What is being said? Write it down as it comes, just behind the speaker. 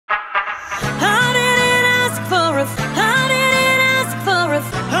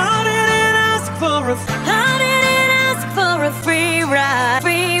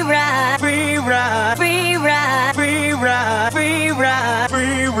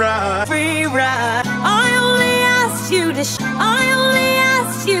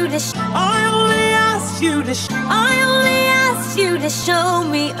I only asked you to show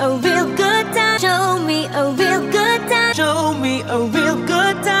me a real good time. Show me a real good time. Show me a real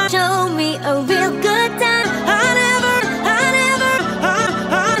good time. Show me a real good time.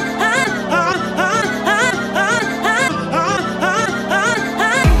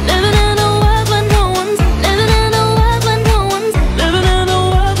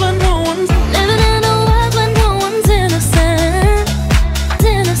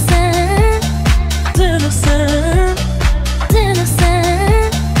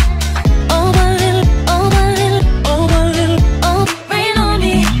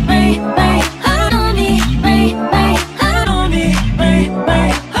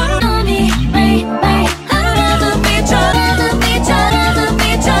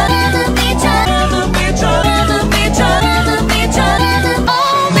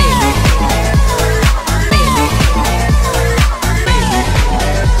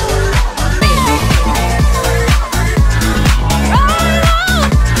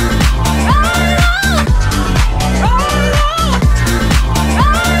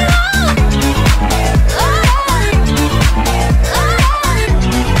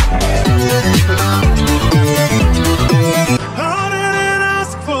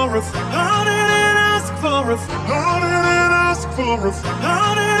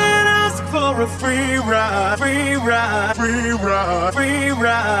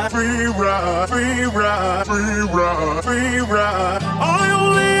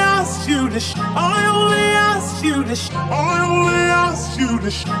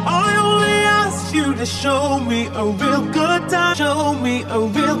 Show me a real good time. Show me a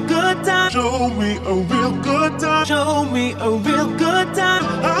real good time. Show me a real good time. Show me a real good time.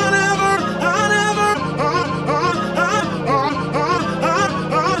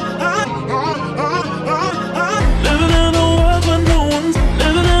 Living in a world where no one's.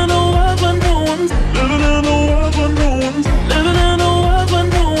 Living in a world where no one's. Living in a world where no one's. Living in a world where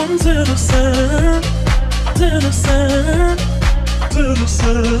no one's innocent. Innocent.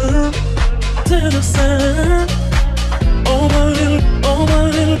 Innocent. Innocent. Oh my little, oh my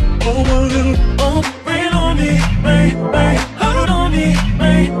little, oh my little, oh. Rain on me, rain, rain. Hurt on me,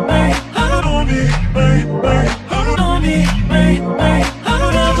 rain, rain. Hurt on me, rain, rain. Hurt on me, rain, rain.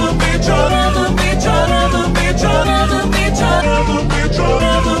 Hurt on the beach, on the beach, on the beach, on the beach, on the beach, on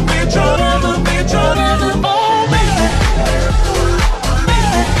the beach, on the beach, on the. Oh baby,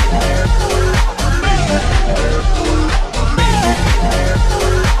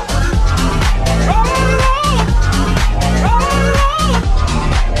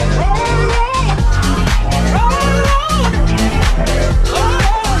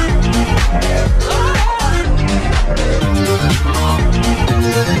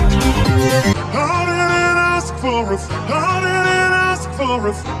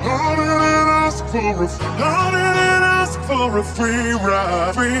 for a free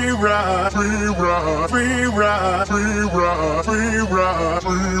ride, free ride, free ride, free ride, free ride, free ride,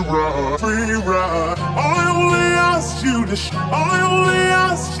 free ride, free ride. I only asked you to I only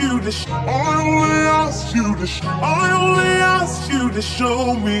asked you to I only asked you to I only asked you to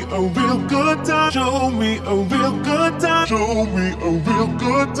show me a real good time. Show me a real good time. Show me a real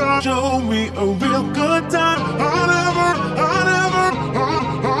good time. Show me a real good time. I never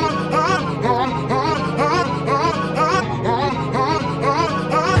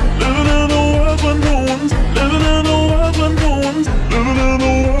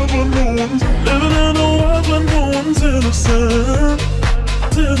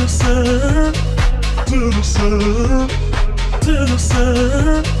innocent, innocent,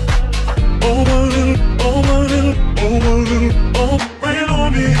 innocent. Oh my little, oh my little, oh my little, oh. Rain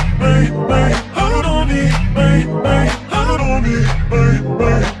on me, rain, rain. Hurt on me, rain, rain. Hurt on me, rain,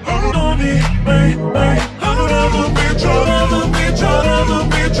 rain. Hurt on me, rain, rain. Hurt on the beach, on the beach, on the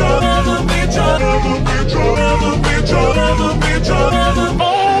beach, on the beach, on the beach, on the beach, on the beach, on the.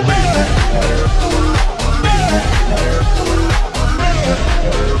 Oh baby.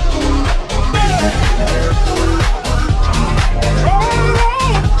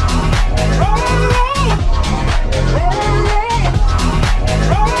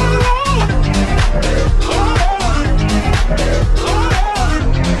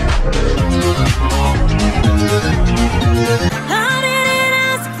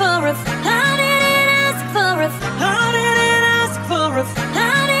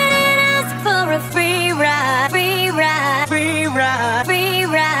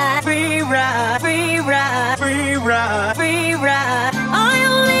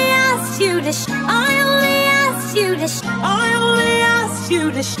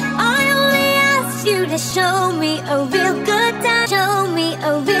 I only asked you to show me a real good time.